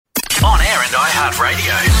On air and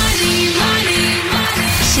iHeartRadio.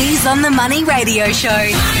 She's on the Money Radio Show.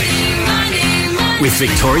 With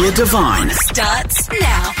Victoria Devine. Starts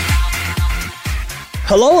now.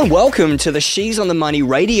 Hello and welcome to the She's on the Money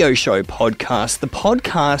Radio Show podcast, the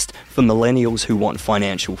podcast for millennials who want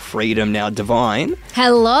financial freedom. Now, Devine,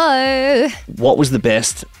 Hello. what was the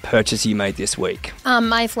best purchase you made this week?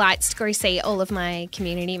 My flights to go see all of my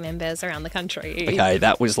community members around the country. Okay,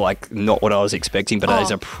 that was like not what I was expecting, but that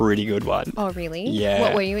is Oh. a pretty good one. Oh, really? Yeah.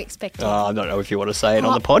 What were you expecting? I don't know if you want to say it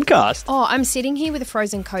on the podcast. Oh, I'm sitting here with a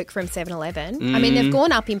frozen Coke from 7-Eleven. I mean, they've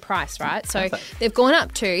gone up in price, right? So they've gone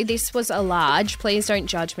up to, this was a large. Please don't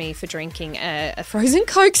judge me for drinking a frozen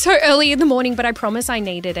Coke so early in the morning, but I promise I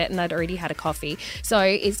needed it and I'd already had a coffee. So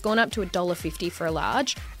it's gone up to $1.50 for a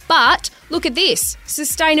large. But look at this,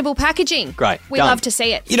 sustainable packaging. Great, We done. love to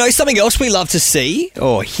see it. You know, something else we love to see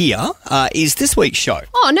or hear is this week's show.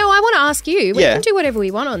 Oh, no, I want to ask you. We Yeah. can do whatever we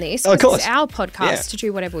want on this. Oh, of 'cause course. It's our podcast Yeah. to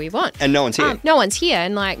do whatever we want. And no one's here. No one's here.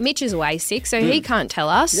 And, like, Mitch is away sick, so he can't tell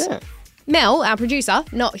us. Yeah. Mel, our producer,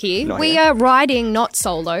 not here. Not we here. are riding, not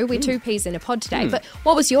solo. We're two peas in a pod today. But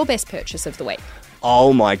what was your best purchase of the week?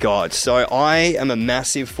 Oh my God. So I am a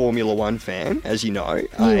massive Formula One fan, as you know.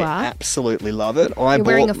 I are? absolutely love it. You're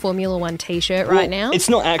wearing a Formula One t-shirt right now. It's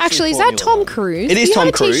not actually is that Formula Tom One. Cruise? It is you Tom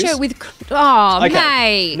have a Cruise. t-shirt with... Oh,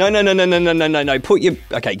 Okay. mate. No. Put your...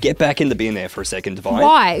 Okay, get back in the bin there for a second, Devine.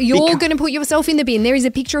 Why? You're Beca- going to put yourself in the bin. There is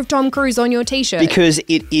a picture of Tom Cruise on your t-shirt. Because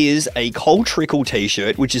it is a Cole Trickle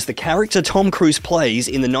t-shirt, which is the character Tom Cruise plays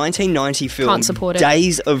in the 1990 film Can't support it.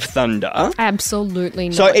 Days of Thunder. Absolutely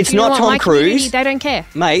not. So it's You know not what? Tom My community, Cruise? They don't care.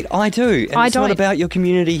 Mate, I do. And I it's not don't. about your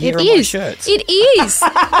community here It on my is. shirts. It is.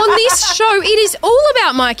 On this show, it is all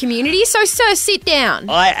about my community. So, sir, sit down.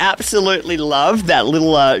 I absolutely love that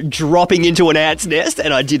little dropping into an ant's nest,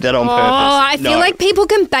 and I did that on purpose. Oh, I feel No. like people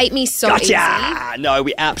can bait me so easy. Gotcha! No,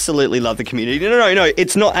 we absolutely love the community. No.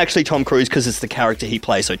 It's not actually Tom Cruise because it's the character he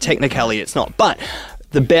plays, so technically it's not. But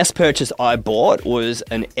the best purchase I bought was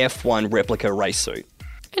an F1 replica race suit.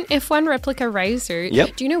 An F1 replica race suit.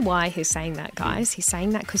 Yep. Do you know why he's saying that, guys? He's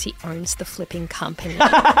saying that because he owns the flipping company.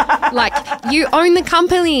 Like, you own the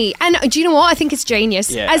company. And do you know what? I think it's genius.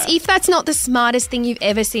 Yeah. As if that's not the smartest thing you've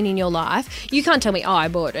ever seen in your life. You can't tell me, oh, I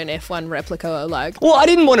bought an F1 replica. Like, Well, I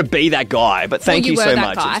didn't want to be that guy, but thank you were so that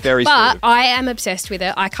much. guy. It's very But sweet. I am obsessed with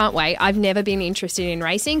it. I can't wait. I've never been interested in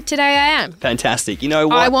racing. Today I am. Fantastic. You know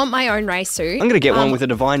what? I want my own race suit. I'm going to get one with a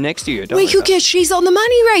Divine next to you. Don't We worry could about get She's on the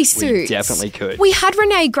Money race We suits. definitely could. We had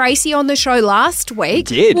Renee Gracie on the show last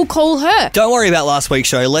week. We did. We'll call her. Don't worry about last week's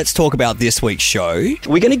show. Let's talk about this week's show. it.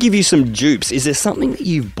 We're going to give you some dupes. Is there something that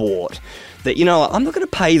you've bought that, you know, I'm not going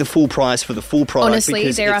to pay the full price for the full product? Honestly,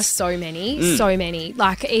 because there are it's- so many.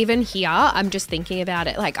 Like, even here, I'm just thinking about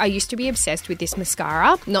it. Like, I used to be obsessed with this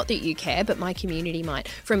mascara. Not that you care, but my community might.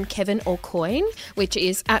 From Kevin Aucoin, which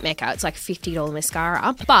is at Mecca. It's like $50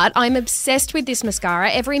 mascara. But I'm obsessed with this mascara.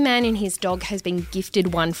 Every man and his dog has been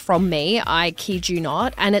gifted one from me. I kid you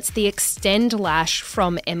not. And it's the Extend Lash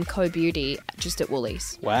from Emco Beauty, just at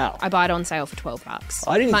Woolies. Wow. I buy it on sale for $12.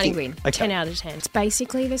 I didn't Money think- win. okay. 10 out of 10. It's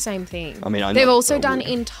basically the same thing. I mean, I know They've also I done would.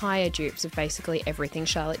 entire dupes of basically everything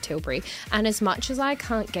Charlotte Tilbury. And as much as I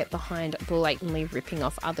can't get behind blatantly ripping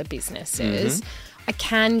off other businesses, I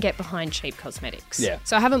can get behind cheap cosmetics. Yeah.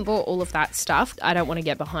 So I haven't bought all of that stuff. I don't want to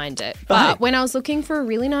get behind it. But when I was looking for a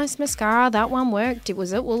really nice mascara, that one worked. It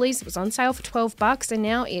was at Woolies. It was on sale for $12, and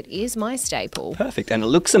now it is my staple. Perfect, and it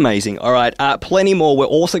looks amazing. All right, plenty more. We're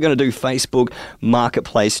also going to do Facebook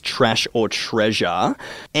Marketplace Trash or Treasure.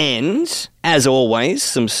 And, as always,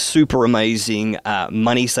 some super amazing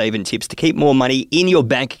money-saving tips to keep more money in your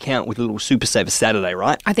bank account with a little Super Saver Saturday,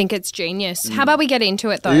 right? I think it's genius. How about we get into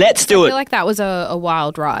it, though? Let's do I it. feel like that was a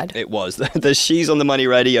wild ride. It was. The She's on the Money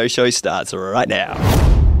radio show starts right now.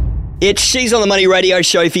 It's She's on the Money radio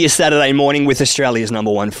show for your Saturday morning with Australia's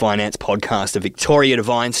 #1 finance podcaster, Victoria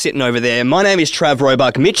Devine, sitting over there. My name is Trav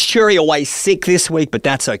Roebuck. Mitch Churi away sick this week, but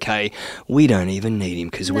that's okay. We don't even need him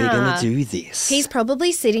because we're going Nah. to do this. He's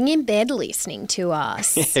probably sitting in bed listening to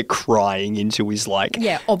us. crying into his, like...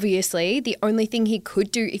 Yeah, obviously. The only thing he could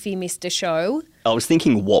do if he missed a show, I was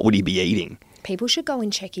thinking, what would he be eating? people should go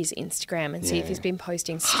and check his Instagram and see if he's been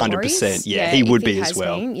posting stories. 100%. Yeah, he if would be as has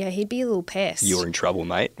well. been. Yeah, he'd be a little pissed. You're in trouble,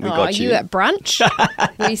 mate. We Oh, got you. you at brunch?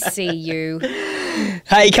 We see you.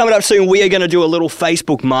 Hey, coming up soon, we are going to do a little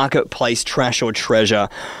Facebook Marketplace trash or treasure.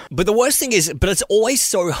 But the worst thing is, it's always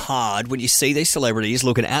so hard when you see these celebrities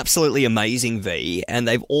looking absolutely amazing, V, and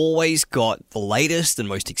they've always got the latest and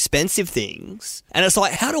most expensive things. And it's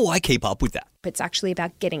like, how do I keep up with that? It's actually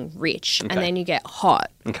about getting rich and then you get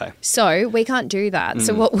hot. Okay. So we can't do that.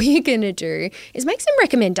 So what we're going to do is make some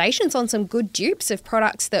recommendations on some good dupes of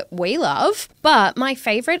products that we love. But my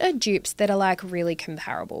favourite are dupes that are like really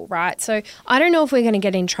comparable, right? So I don't know if we're going to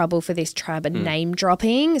get in trouble for this Trab name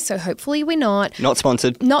dropping. So hopefully we're not. Not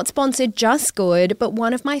sponsored. Not sponsored, just good. But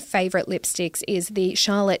one of my favourite lipsticks is the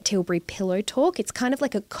Charlotte Tilbury Pillow Talk. It's kind of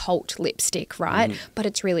like a cult lipstick, right? But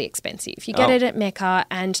it's really expensive. You get it at Mecca,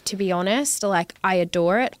 and to be honest, like, I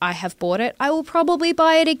adore it. I have bought it. I will probably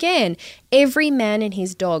buy it again. Every man and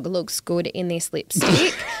his dog looks good in this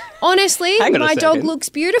lipstick. Honestly, Hang on a my dog second. looks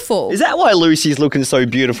beautiful. Is that why Lucy's looking so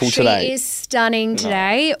beautiful today? She is stunning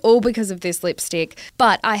today, all because of this lipstick.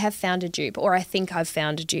 But I have found a dupe, or I think I've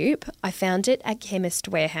found a dupe. I found it at Chemist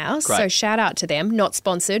Warehouse. Great. So shout out to them. Not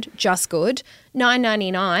sponsored, just good.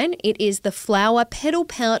 $9.99. It is the Flower Petal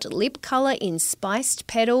Pout Lip Colour in Spiced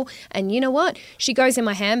Petal. And you know what? She goes in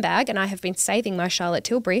my handbag, and I have been saving my Charlotte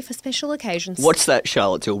Tilbury for special occasions. What's that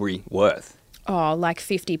Charlotte Tilbury worth? Oh, like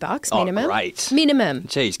 $50 Oh, minimum. great. Minimum.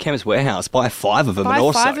 Geez, Chemist Warehouse, buy 5 of them. Buy and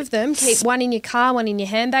also 5 of them. Keep one in your car, one in your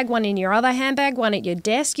handbag, one in your other handbag, one at your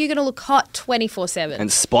desk. You're going to look hot 24/7.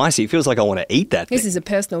 And spicy. It feels like I want to eat that This thing. is a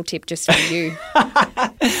personal tip just for you.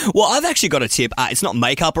 Well, I've actually got a tip. It's not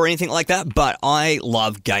makeup or anything like that, but I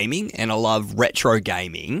love gaming and I love retro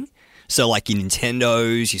gaming. So like your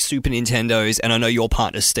Nintendos, your Super Nintendos, and I know your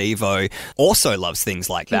partner Steve-O also loves things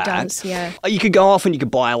like He that. does, yeah. You could go off and you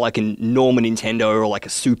could buy like a normal Nintendo or like a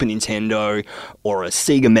Super Nintendo or a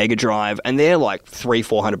Sega Mega Drive, and they're like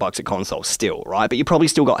 $300-400 a console still, right? But you probably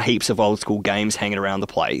still got heaps of old school games hanging around the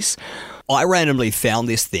place. I randomly found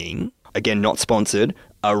this thing. Again, not sponsored.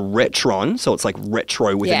 A Retron, so it's like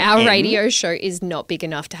retro with Yeah, an our N. radio show is not big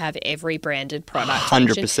enough to have every branded product.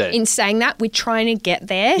 100%. In saying that, we're trying to get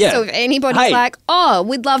there. Yeah. So if anybody's Hey. like, oh,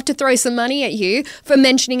 we'd love to throw some money at you for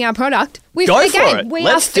mentioning our product, we're Go fair for game. it. We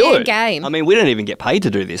Let's are do fair it. game. I mean, we don't even get paid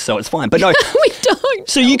to do this, so it's fine. But no, we don't.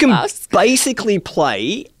 so you tell can us. basically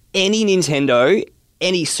play any Nintendo,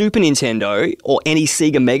 any Super Nintendo, or any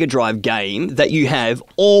Sega Mega Drive game that you have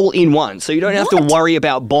all in one. So you don't have to worry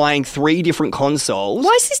about buying 3 different consoles.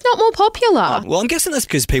 Why is this not more popular? Well, I'm guessing that's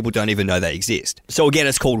because people don't even know they exist. So again,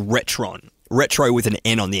 it's called Retron. Retro with an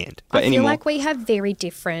N on the end. But I feel anymore. like we have very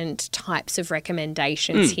different types of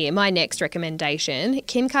recommendations here. My next recommendation,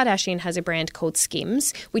 Kim Kardashian has a brand called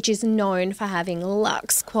Skims, which is known for having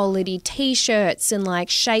luxe quality t-shirts and like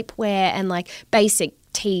shapewear and like basic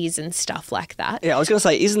tees and stuff like that. Yeah, I was going to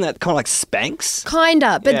say, isn't that kind of like Spanx?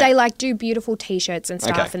 Kinda, but Yeah. they like do beautiful t-shirts and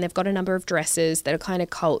stuff, Okay. and they've got a number of dresses that are kind of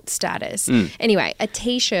cult status. Anyway, a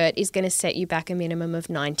t-shirt is going to set you back a minimum of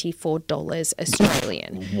 $94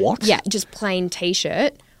 Australian. What? Yeah, just plain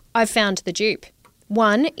t-shirt. I've found the dupe.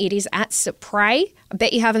 One, it is at Supray. I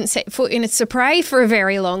bet you haven't set foot in a Supray for a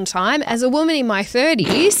very long time. As a woman in my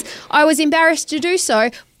 30s, I was embarrassed to do so,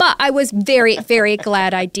 but I was very, very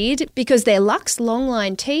glad I did, because their Luxe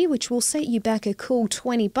Longline tee, which will set you back a cool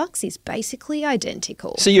 $20, is basically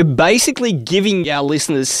identical. So you're basically giving our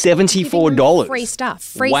listeners Giving $74. them Free stuff.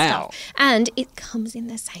 Free Wow. stuff. And it comes in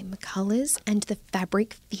the same colours, and the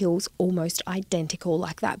fabric feels almost identical,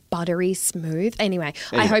 like that buttery smooth. Anyway,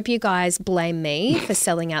 I hope you guys blame me for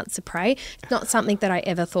selling out Supray. It's not something that I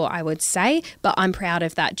ever thought I would say, but I'm proud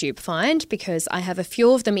of that dupe find, because I have a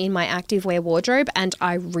few of them in my activewear wardrobe and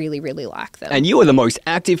I really, really like them. And you are the most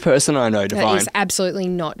active person I know, That Divine. is absolutely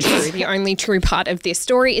not true. The only true part of this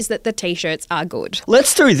story is that the t-shirts are good.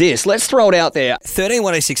 Let's do this. Let's throw it out there.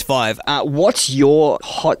 131065. What's your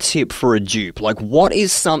hot tip for a dupe? Like, what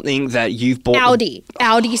is something that you've bought? Aldi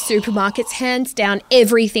supermarkets, hands down,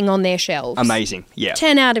 everything on their shelves. Amazing. Yeah.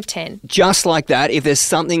 10 out of 10. Just like that, if there's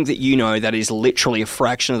something that you know that is literally a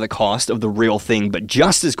fraction of the cost of the real thing, but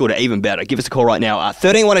just as good or even better, give us a call right now.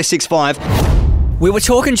 131065. We were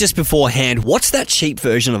talking just beforehand, what's that cheap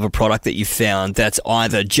version of a product that you found that's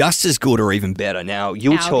either just as good or even better? Now,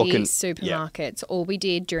 you're Aldi talking... supermarkets. All we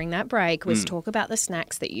did during that break was talk about the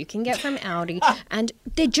snacks that you can get from Aldi, and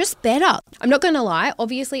they're just better. I'm not going to lie.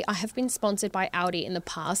 Obviously, I have been sponsored by Aldi in the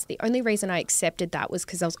past. The only reason I accepted that was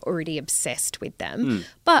because I was already obsessed with them.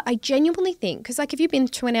 But I genuinely think, because like, have you been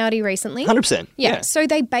to an Aldi recently? 100%. Yeah. So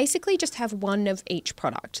they basically just have one of each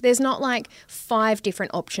product. There's not like 5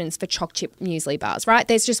 different options for choc chip muesli bars, right?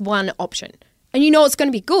 There's just one option. And you know it's going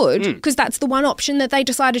to be good because that's the one option that they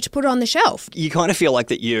decided to put on the shelf. You kind of feel like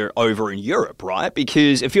that you're over in Europe, right?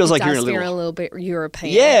 Because it feels like you're in a Feel little... a little bit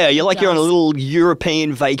European. Yeah, you're like It you're on a does. little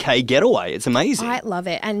European vacay getaway. It's amazing. I love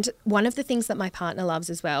it. And one of the things that my partner loves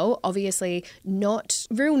as well, obviously not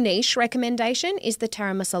real niche recommendation, is the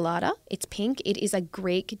taramasalata. It's pink. It is a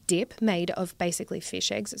Greek dip made of basically fish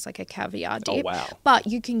eggs. It's like a caviar dip. Oh, wow. But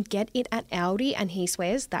you can get it at Aldi, and he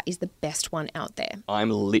swears that is the best one out there. I'm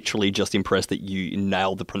literally just impressed that you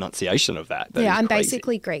nailed the pronunciation of that. That yeah, is I'm crazy.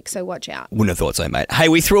 basically Greek, so watch out. Wouldn't have thought so, mate. Hey,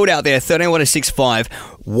 we threw it out there, 13-1-65.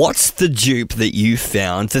 What's the dupe that you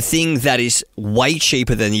found? The thing that is way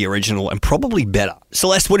cheaper than the original and probably better.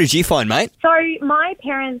 Celeste, what did you find, mate? So my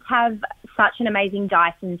parents have such an amazing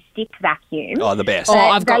Dyson stick vacuum, Oh, the best. Oh,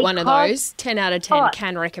 I've got they one of cost- those. 10 out of 10 Oh.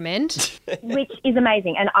 can recommend. which is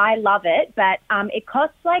amazing, and I love it. But it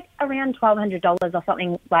costs like around $1,200 or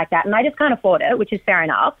something like that, and I just can't afford it, which is fair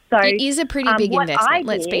enough. So It is a pretty big what I investment,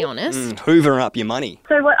 let's be did- honest. Hoover up your money.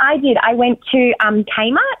 So what I did, I went to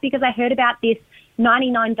Kmart because I heard about this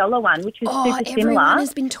 $99 one, which was Oh, super everyone similar.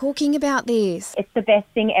 has been talking about this. It's the best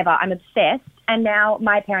thing ever. I'm obsessed. And now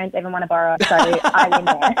my parents even want to borrow it, so I win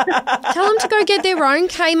there. Tell them to go get their own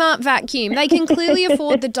Kmart vacuum. They can clearly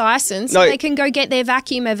afford the Dyson, so No. they can go get their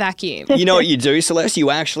vacuum a vacuum. You know what you do, Celeste? You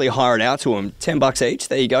actually hire it out to them. $10 each.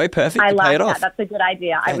 There you go. Perfect. I You pay like it that. off. That's a good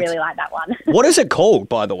idea. I really like that one. What is it called,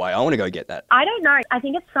 by the way? I want to go get that. I don't know. I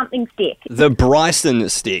think it's something stick. The Bryson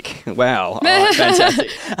stick. Wow. All right, fantastic.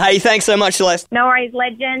 Hey, thanks so much, Celeste. No worries,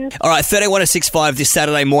 legends. All right, 13-1-65 this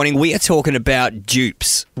Saturday morning. We are talking about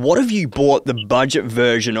dupes. What have you bought the budget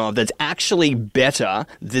version of that's actually better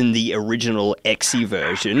than the original Exy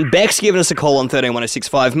version? Beck's giving us a call on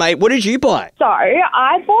 13-1-65. Mate, what did you buy? So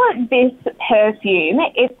I bought this perfume.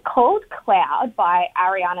 It's called Cloud by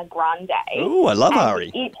Ariana Grande. Oh, I love And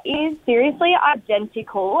Ari. It is seriously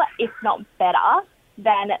identical, if not better,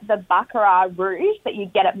 than the Baccarat Rouge that you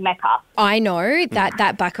get at Mecca. I know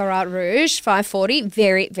that Baccarat Rouge, $540,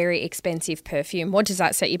 very, very expensive perfume. What does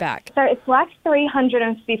that set you back? So it's like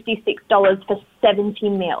 $356 for 70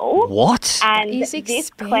 mil. What? And Is this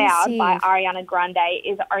Cloud by expensive. Ariana Grande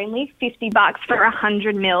is only $50 for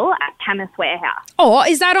 100 mil at Chemist Warehouse. Oh,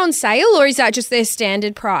 is that on sale or is that just their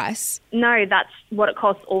standard price? No, that's what it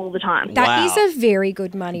costs all the time. That Wow. is a very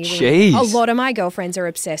good money ring. Jeez. A lot of my girlfriends are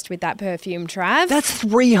obsessed with that perfume, Trav. That's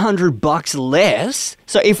 $300 less.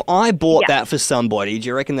 So if I bought Yeah. that for somebody, do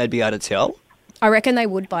you reckon they'd be able to tell? I reckon they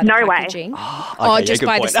would buy the No way. packaging. yeah, Just good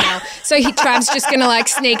by point. the smell. So Trav's just going to like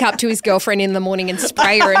sneak up to his girlfriend in the morning and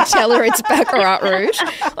spray her and tell her it's Baccarat Rouge.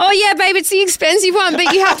 Oh yeah, babe, it's the expensive one,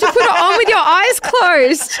 but you have to put it on with your eyes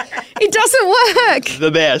closed. It doesn't work. The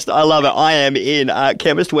best. I love it. I am in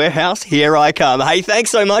Chemist Warehouse. Here I come. Hey, thanks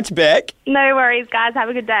so much, Beck. No worries, guys. Have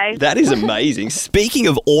a good day. That is amazing. Speaking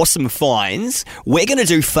of awesome finds, we're going to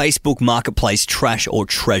do Facebook Marketplace Trash or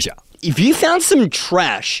Treasure. If you found some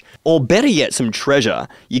trash, or better yet, some treasure,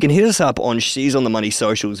 you can hit us up on She's on the Money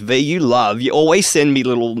socials. V, you always send me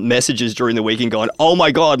little messages during the week and going, oh my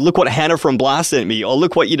God, look what Hannah from Blast sent me. Or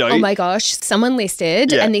look what, Oh my gosh, someone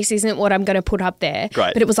listed, Yeah. and this isn't what I'm going to put up there,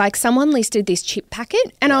 Great. but it was like someone listed this chip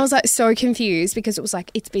packet, and I was like so confused because it was like,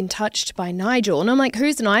 it's been touched by Nigel. And I'm like,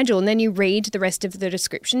 who's Nigel? And then you read the rest of the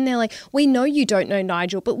description. They're like, we know you don't know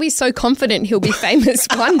Nigel, but we're so confident he'll be famous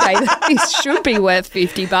one day that this should be worth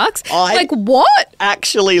 $50. I- Like, what?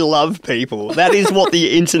 actually love people. That is what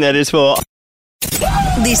the internet is for.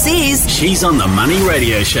 This is She's on the Money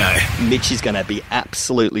Radio Show. Mitch is going to be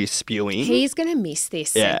absolutely spewing. He's going to miss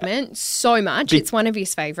this Yeah. segment so much. It's one of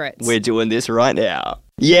his favourites. We're doing this right now.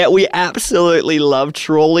 Yeah, we absolutely love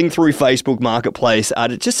trawling through Facebook Marketplace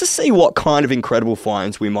just to see what kind of incredible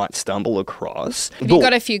finds we might stumble across. Have you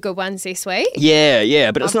got a few good ones this week?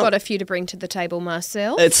 Yeah, but it's I've not. got a few to bring to the table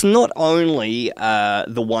myself. It's not only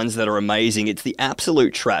the ones that are amazing, it's the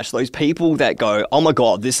absolute trash. Those people that go, oh my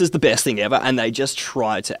God, this is the best thing ever, and they just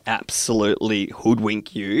try to absolutely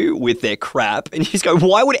hoodwink you with their crap. And you just go,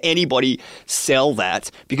 why would anybody sell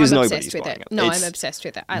that? Because I'm nobody's obsessed with buying it. it. No, It's I'm obsessed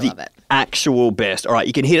with it. I the love it. actual best. All right,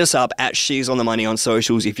 you can hit us up at She's on the Money on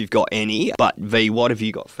socials if you've got any. But V, what have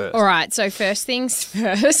you got first? All right, so first things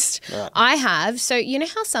first, I have, so you know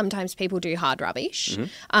how sometimes people do hard rubbish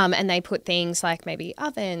and they put things like maybe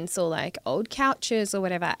ovens or like old couches or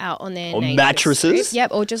whatever out on their Or nature mattresses? strip.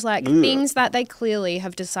 Yep, or just like things that they clearly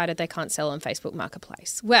have decided they can't sell on Facebook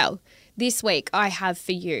Marketplace. Well, this week I have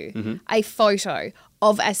for you a photo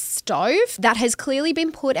of a stove that has clearly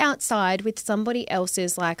been put outside with somebody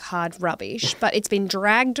else's like hard rubbish, but it's been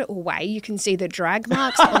dragged away. You can see the drag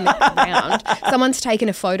marks on the ground. Someone's taken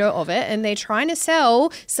a photo of it and they're trying to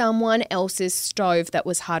sell someone else's stove that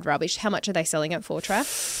was hard rubbish. How much are they selling it for, Trav?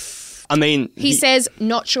 I mean, He says,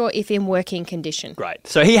 not sure if in working condition. great.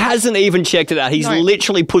 So he hasn't even checked it out. He's No.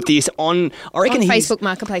 literally put this on. I reckon On he's Facebook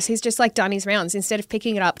Marketplace, he's just like done his rounds. Instead of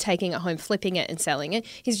picking it up, taking it home, flipping it and selling it,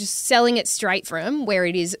 he's just selling it straight from where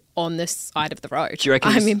it is on the side of the road. Do you reckon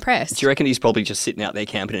I'm he's- impressed. Do you reckon he's probably just sitting out there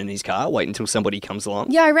camping in his car, waiting until somebody comes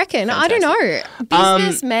along? Yeah, I reckon. I don't know.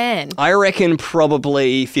 Businessman. I reckon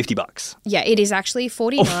probably $50. Yeah, it is actually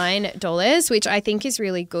 $49, which I think is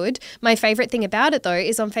really good. My favourite thing about it, though,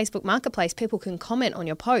 is on Facebook Marketplace, people can comment on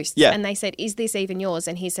your posts. Yeah. And they said, is this even yours?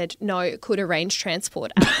 And he said, no, could arrange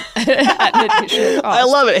transport at an additional cost. I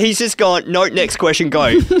love it. He's just gone, no, next question,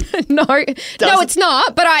 go. No, it's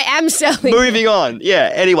not, but I am selling. Moving on.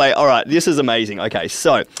 Yeah, anyway, all right, this is amazing. Okay,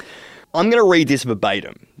 so I'm going to read this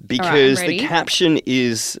verbatim because I'm the ready. caption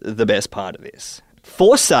is the best part of this.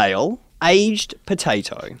 For sale, aged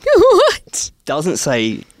potato. What? Doesn't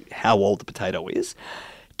say how old the potato is.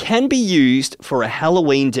 Can be used for a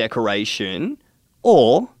Halloween decoration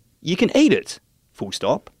or you can eat it. Full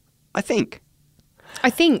stop. I think.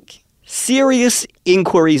 Serious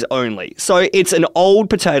inquiries only. So it's an old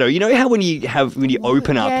potato. You know how when you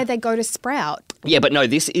open up. Yeah, they go to Sprout. Yeah, but no,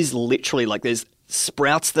 this is literally like there's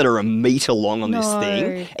sprouts that are a metre long on this No. thing.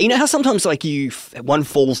 And you know how sometimes like one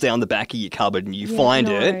falls down the back of your cupboard and you find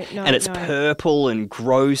no, it no, and it's no. purple and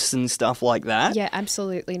gross and stuff like that? Yeah,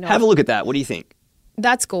 absolutely not. Have a look at that. What do you think?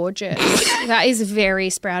 That's gorgeous. That is very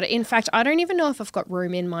sprouted. In fact, I don't even know if I've got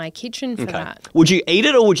room in my kitchen for that. Would you eat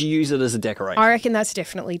it or would you use it as a decoration? I reckon that's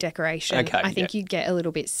definitely decoration. Okay, I think yeah. you'd get a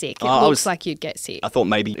little bit sick. It I looks was- like you'd get sick. I thought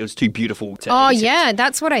maybe it was too beautiful to Oh, eat it. yeah,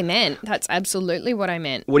 that's what I meant. That's absolutely what I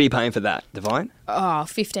meant. What are you paying for that, Divine? Oh,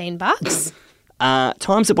 $15.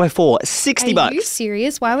 Times it by 4, $60. Are you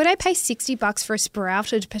serious? Why would I pay $60 for a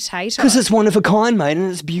sprouted potato? Because it's one of a kind, mate,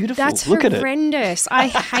 and it's beautiful. That's Look at it. horrendous. I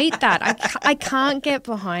hate that. I can't get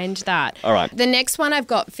behind that. All right. The next one I've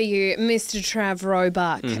got for you, Mr. Trav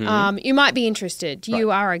Roebuck. Mm-hmm. You might be interested. You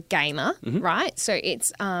are a gamer, right? So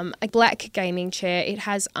it's a black gaming chair. It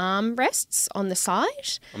has arm rests on the side.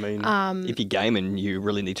 I mean, if you're gaming, you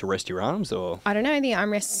really need to rest your arms or... I don't know. The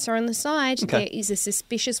armrests are on the side. Okay. There is a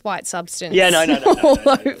suspicious white substance. Yeah, no. all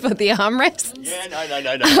over the armrests. Yeah,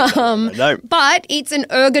 no. But it's an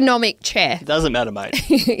ergonomic chair. Doesn't matter, mate.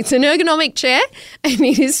 It's an ergonomic chair, and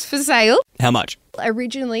it is for sale. How much?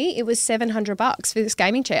 Originally, it was $700 for this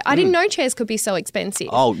gaming chair. I didn't know chairs could be so expensive.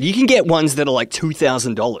 Oh, you can get ones that are like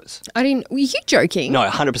 $2,000. I didn't. Were you joking? No,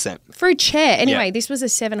 100%. For a chair. Anyway, Yeah. this was a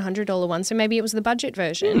 $700 one, so maybe it was the budget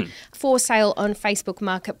version. For sale on Facebook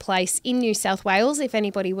Marketplace in New South Wales, if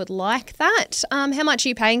anybody would like that. How much are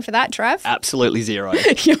you paying for that, Trav? Absolutely zero.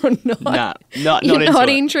 You're not. Nah, not You're into not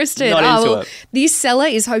it. interested. Not into it. This seller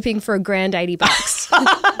is hoping for a grand $80.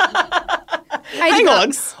 Hang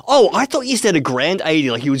on. Oh, I thought you said a grand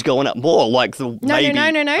 80, like he was going up more, like the No, maybe. no.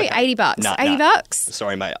 Okay. $80. Nah, $80. nah.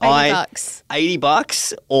 Sorry, mate. $80.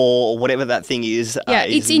 $80 or whatever that thing is. Yeah,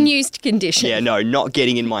 is it's in used condition. Yeah, no, not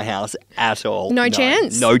getting in my house at all. No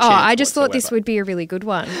chance? No chance. Oh, I just thought this whatsoever. would be a really good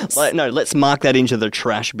one. Let's mark that into the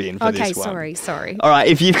trash bin for Okay, this one. sorry. All right,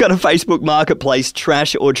 if you've got a Facebook Marketplace,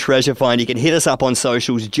 trash or treasure find, you can hit us up on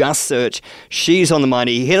socials. Just search She's on the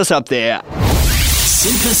Money. Hit us up there.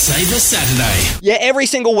 Super Saver Saturday. Yeah, every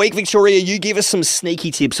single week, Victoria, you give us some sneaky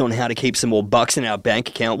tips on how to keep some more bucks in our bank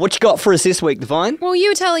account. What you got for us this week, Divine? Well, you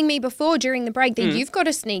were telling me before during the break that Mm. you've got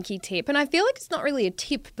a sneaky tip, and I feel like it's not really a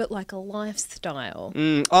tip, but like a lifestyle.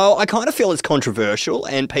 Oh, I kind of feel it's controversial,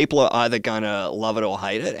 and people are either going to love it or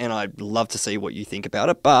hate it, and I'd love to see what you think about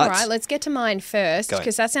it. But All right, let's get to mine first, Go.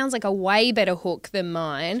 because that sounds like a way better hook than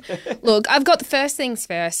mine. Look, I've got the first things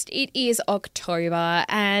first. It is October,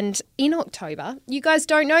 and in October, you guys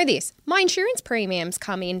don't know this. My insurance premiums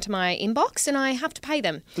come into my inbox, and I have to pay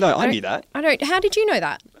them. No, I knew that. I don't. How did you know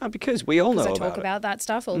that? Because we all know I about talk it. about that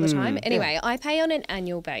stuff all the time. Anyway, I pay on an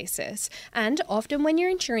annual basis. And often when your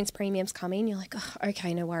insurance premiums come in, you're like, oh,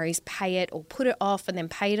 okay, no worries, pay it or put it off and then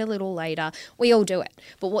pay it a little later. We all do it.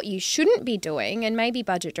 But what you shouldn't be doing, and maybe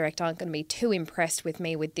Budget Direct aren't going to be too impressed with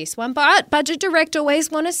me with this one, but Budget Direct always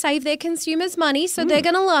want to save their consumers money, so they're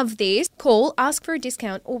going to love this. Call, ask for a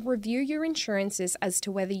discount, or review your insurances as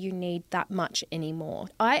to whether you need that much anymore.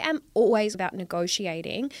 I am always about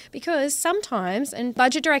negotiating because sometimes, and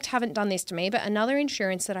Budget Direct haven't done this to me, but another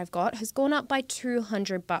insurance that I've got has gone up by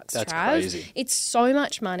 $200. That's Trav. crazy. It's so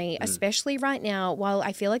much money, especially right now, while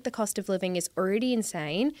I feel like the cost of living is already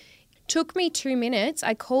insane. Took me 2 minutes.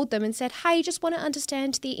 I called them and said, hey, just want to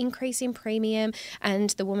understand the increase in premium. And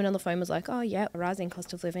the woman on the phone was like, oh, yeah, a rising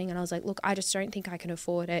cost of living. And I was like, look, I just don't think I can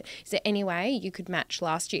afford it. Is there any way you could match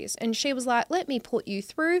last year's? And she was like, let me put you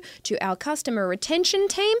through to our customer retention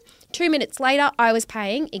team. 2 minutes later, I was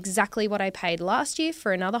paying exactly what I paid last year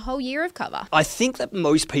for another whole year of cover. I think that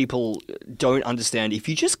most people don't understand if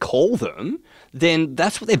you just call them, then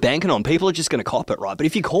that's what they're banking on. People are just going to cop it, right? But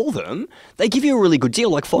if you call them, they give you a really good deal,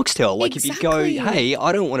 like Foxtel. Like if you go, hey,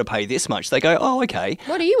 I don't want to pay this much, they go, oh, okay.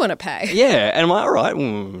 What do you want to pay? Yeah, and I'm like, all right,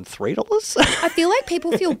 $3? I feel like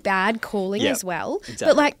people feel bad calling as well. Exactly.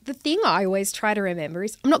 But like the thing I always try to remember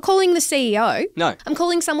is I'm not calling the CEO. No. I'm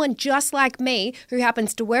calling someone just like me who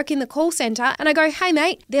happens to work in the call centre and I go, hey,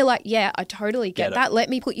 mate. They're like, yeah, I totally get that. Let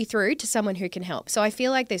me put you through to someone who can help. So I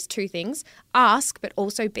feel like there's two things. Ask, but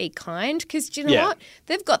also be kind because do you know what?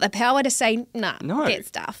 They've got the power to say, nah, get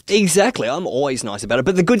stuffed. Exactly. I'm always nice about it.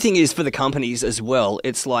 But the good thing is for the companies as well,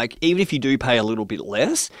 it's like even if you do pay a little bit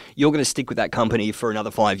less, you're going to stick with that company for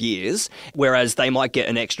another 5 years, whereas they might get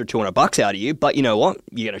an extra $200 out of you. But you know what?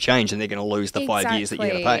 You're going to change and they're going to lose the 5 years that you're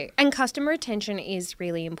going to pay. And customer retention is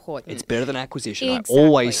really important. It's better than acquisition. Exactly. I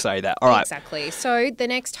always say that. All right. Exactly. So the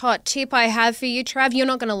next hot tip I have for you, Trav, you're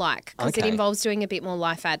not going to like because it involves doing a bit more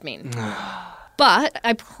life admin. But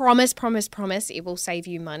I promise it will save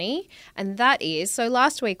you money. And that is, so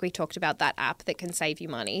last week we talked about that app that can save you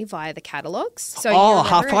money via the catalogues. So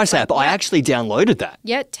Half Price app. I actually downloaded that.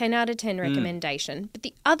 Yeah, 10 out of 10 recommendation. But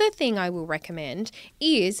the other thing I will recommend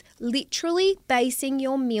is literally basing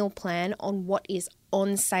your meal plan on what is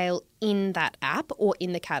on sale in that app or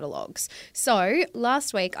in the catalogues. So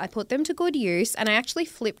last week I put them to good use and I actually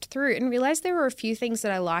flipped through and realised there were a few things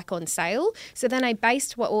that I like on sale. So then I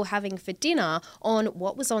based what we were having for dinner on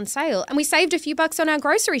what was on sale and we saved a few bucks on our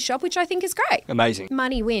grocery shop, which I think is great. Amazing.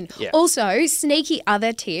 Money win. Yeah. Also, sneaky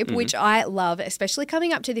other tip, which I love, especially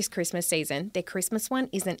coming up to this Christmas season. Their Christmas one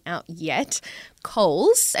isn't out yet.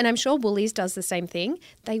 Coles, and I'm sure Woolies does the same thing.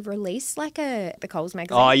 They release like the Coles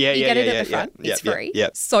magazine. Oh, yeah, you get it at the front. Yeah, it's free. Yeah.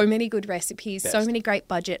 So many good recipes, so many great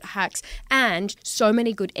budget hacks, and so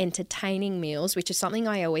many good entertaining meals, which is something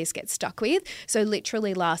I always get stuck with. So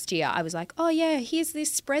literally last year I was like, oh yeah, here's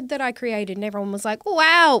this spread that I created, and everyone was like,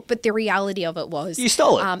 wow. But the reality of it was you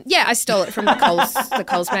stole it. Yeah, I stole it from the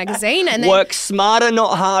Coles magazine. And then, work smarter,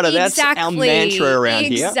 not harder. Exactly, that's our mantra around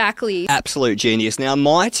here. Exactly. Absolute genius. Now,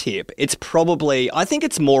 my tip, it's probably, I think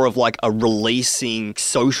it's more of like a releasing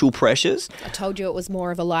social pressures. I told you it was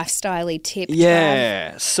more of a lifestyle-y tip.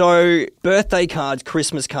 Yeah. So birthday cards,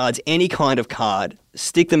 Christmas cards, any kind of card,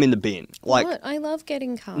 stick them in the bin. Like, what? I love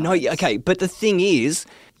getting cards. No, okay, but the thing is,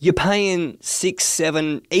 you're paying $6,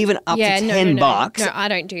 $7, even up to $10. No, I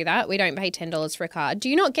don't do that. We don't pay $10 for a card. Do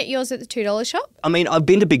you not get yours at the $2 shop? I mean, I've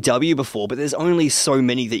been to Big W before, but there's only so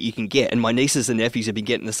many that you can get. And my nieces and nephews have been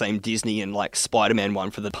getting the same Disney and like Spider-Man one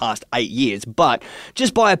for the past 8 years. But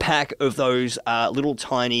just buy a pack of those little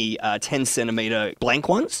tiny 10 centimetre blank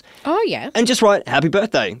ones. Oh, yeah. And just write, happy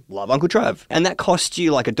birthday, love Uncle Trav. And that costs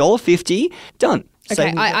you like $1.50. Done.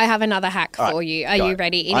 Okay, I have another hack for you. Are you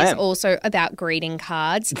ready? It is am. also about greeting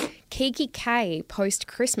cards. Kiki K,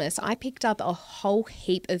 post-Christmas, I picked up a whole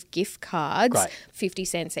heap of gift cards, 50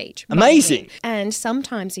 cents each. Amazing. And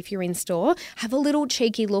sometimes if you're in store, have a little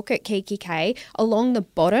cheeky look at Kiki K. Along the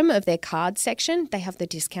bottom of their card section, they have the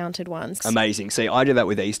discounted ones. Amazing. See, I do that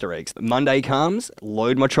with Easter eggs. Monday comes,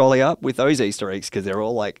 load my trolley up with those Easter eggs because they're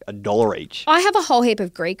all like $1 each. I have a whole heap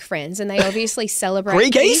of Greek friends and they obviously celebrate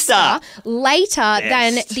Greek Easter later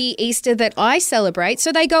than the Easter that I celebrate.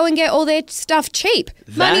 So they go and get all their stuff cheap.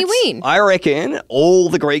 Money win. I reckon all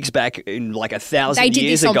the Greeks back in like 1,000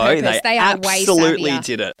 years ago, they absolutely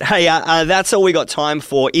did it. Hey, that's all we got time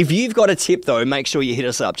for. If you've got a tip though, make sure you hit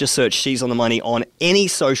us up. Just search She's on the Money on any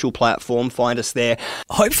social platform. Find us there.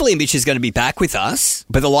 Hopefully Mitch is going to be back with us,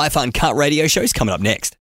 but the Life Uncut radio show is coming up next.